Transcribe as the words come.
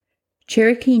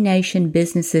Cherokee Nation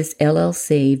Businesses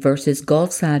LLC versus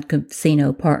Gulfside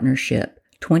Casino Partnership,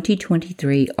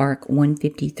 2023 ARC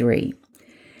 153.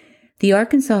 The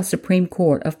Arkansas Supreme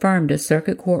Court affirmed a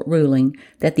circuit court ruling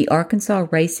that the Arkansas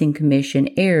Racing Commission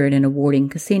erred in awarding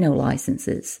casino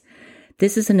licenses.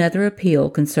 This is another appeal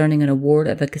concerning an award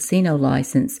of a casino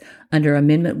license under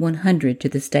Amendment 100 to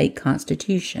the state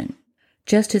constitution.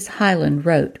 Justice Hyland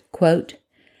wrote, quote,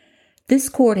 "This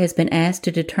court has been asked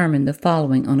to determine the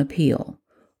following on appeal.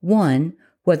 1.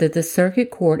 Whether the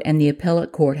circuit court and the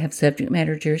appellate court have subject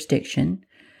matter jurisdiction.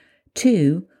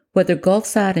 2. Whether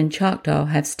Gulfside and Choctaw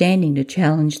have standing to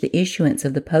challenge the issuance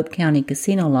of the Pope County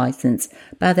casino license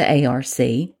by the ARC.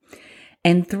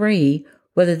 And 3.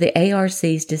 Whether the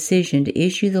ARC's decision to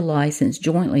issue the license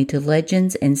jointly to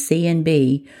Legends and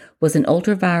CNB was an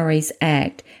ultra vires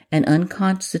act and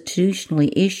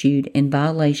unconstitutionally issued in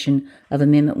violation of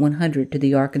Amendment 100 to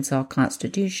the Arkansas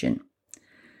Constitution."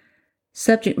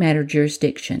 Subject matter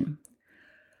jurisdiction.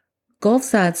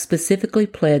 Gulfside specifically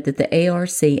pled that the ARC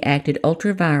acted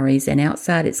ultra vires and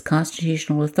outside its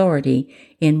constitutional authority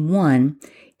in 1.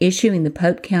 Issuing the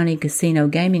Pope County casino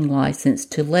gaming license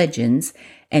to Legends,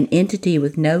 an entity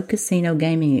with no casino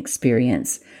gaming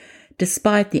experience,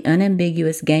 despite the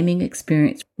unambiguous gaming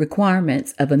experience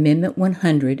requirements of Amendment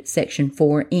 100, Section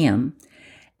 4M,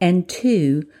 and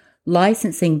 2.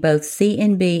 Licensing both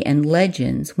CNB and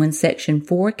Legends when Section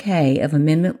 4K of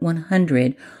Amendment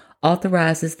 100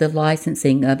 authorizes the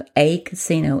licensing of a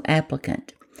casino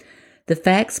applicant. The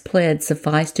facts pled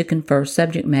suffice to confer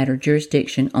subject matter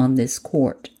jurisdiction on this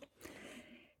court.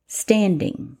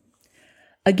 Standing.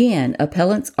 Again,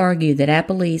 appellants argue that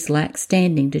appellees lack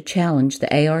standing to challenge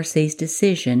the ARC's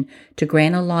decision to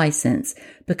grant a license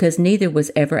because neither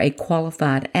was ever a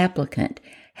qualified applicant,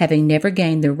 having never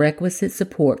gained the requisite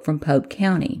support from Pope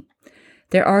County.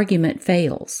 Their argument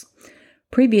fails.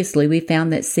 Previously, we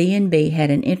found that CNB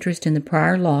had an interest in the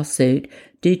prior lawsuit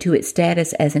due to its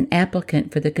status as an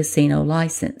applicant for the casino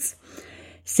license.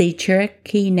 See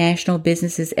Cherokee National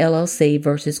Businesses LLC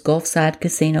versus Gulfside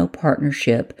Casino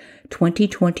Partnership,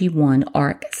 2021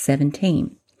 ARC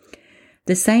 17.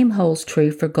 The same holds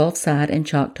true for Gulfside and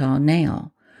Choctaw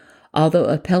now. Although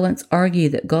appellants argue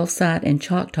that Gulfside and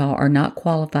Choctaw are not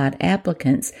qualified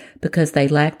applicants because they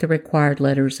lack the required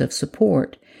letters of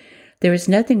support, there is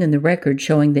nothing in the record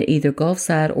showing that either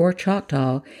Gulfside or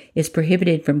Choctaw is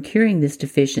prohibited from curing this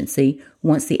deficiency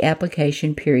once the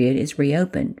application period is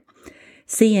reopened.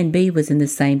 CNB was in the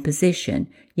same position,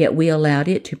 yet we allowed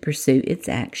it to pursue its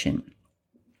action.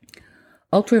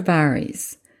 Ultra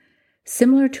vires.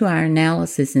 Similar to our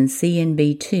analysis in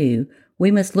CNB2,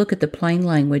 we must look at the plain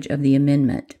language of the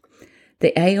amendment.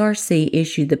 The ARC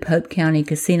issued the Pope County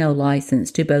casino license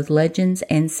to both Legends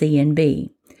and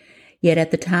CNB. Yet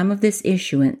at the time of this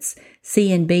issuance,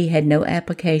 CNB had no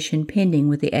application pending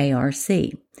with the ARC.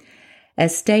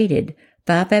 As stated,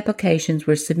 5 applications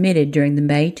were submitted during the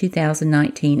May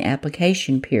 2019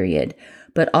 application period,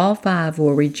 but all 5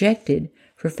 were rejected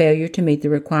for failure to meet the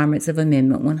requirements of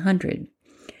Amendment 100.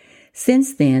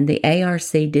 Since then, the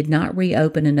ARC did not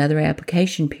reopen another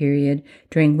application period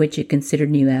during which it considered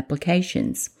new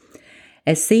applications.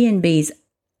 As CNB's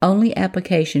only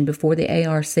application before the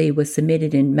ARC was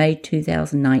submitted in May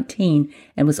 2019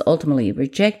 and was ultimately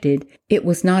rejected, it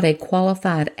was not a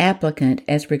qualified applicant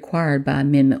as required by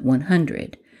Amendment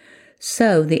 100.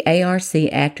 So the ARC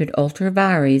acted ultra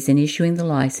vires in issuing the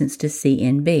license to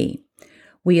CNB.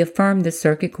 We affirm the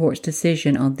Circuit Court's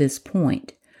decision on this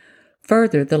point.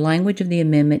 Further, the language of the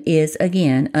amendment is,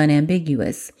 again,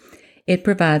 unambiguous. It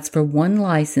provides for one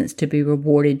license to be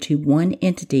rewarded to one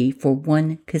entity for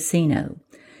one casino.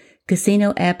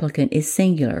 Casino applicant is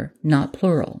singular, not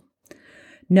plural.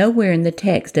 Nowhere in the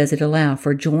text does it allow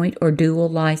for joint or dual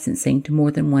licensing to more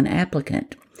than one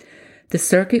applicant. The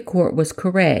Circuit Court was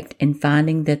correct in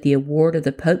finding that the award of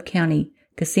the Pope County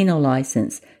casino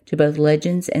license to both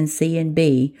Legends and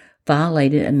CNB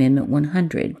violated Amendment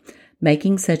 100,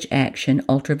 making such action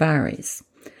ultra vires.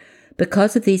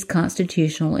 Because of these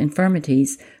constitutional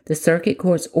infirmities, the Circuit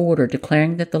Court's order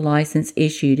declaring that the license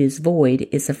issued is void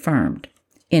is affirmed.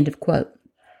 End of quote.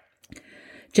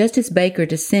 Justice Baker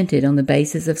dissented on the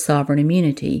basis of sovereign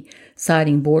immunity,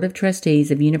 citing Board of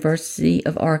Trustees of University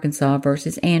of Arkansas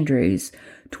v. Andrews,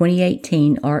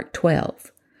 2018 ARC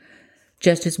 12.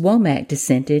 Justice Womack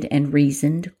dissented and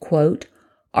reasoned, quote,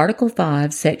 Article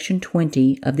 5, Section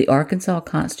 20 of the Arkansas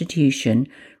Constitution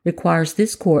requires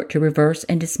this court to reverse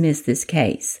and dismiss this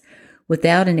case.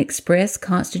 Without an express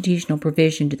constitutional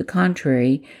provision to the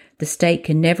contrary, the state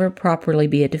can never properly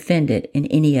be a defendant in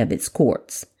any of its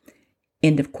courts.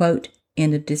 End of quote,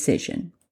 end of decision.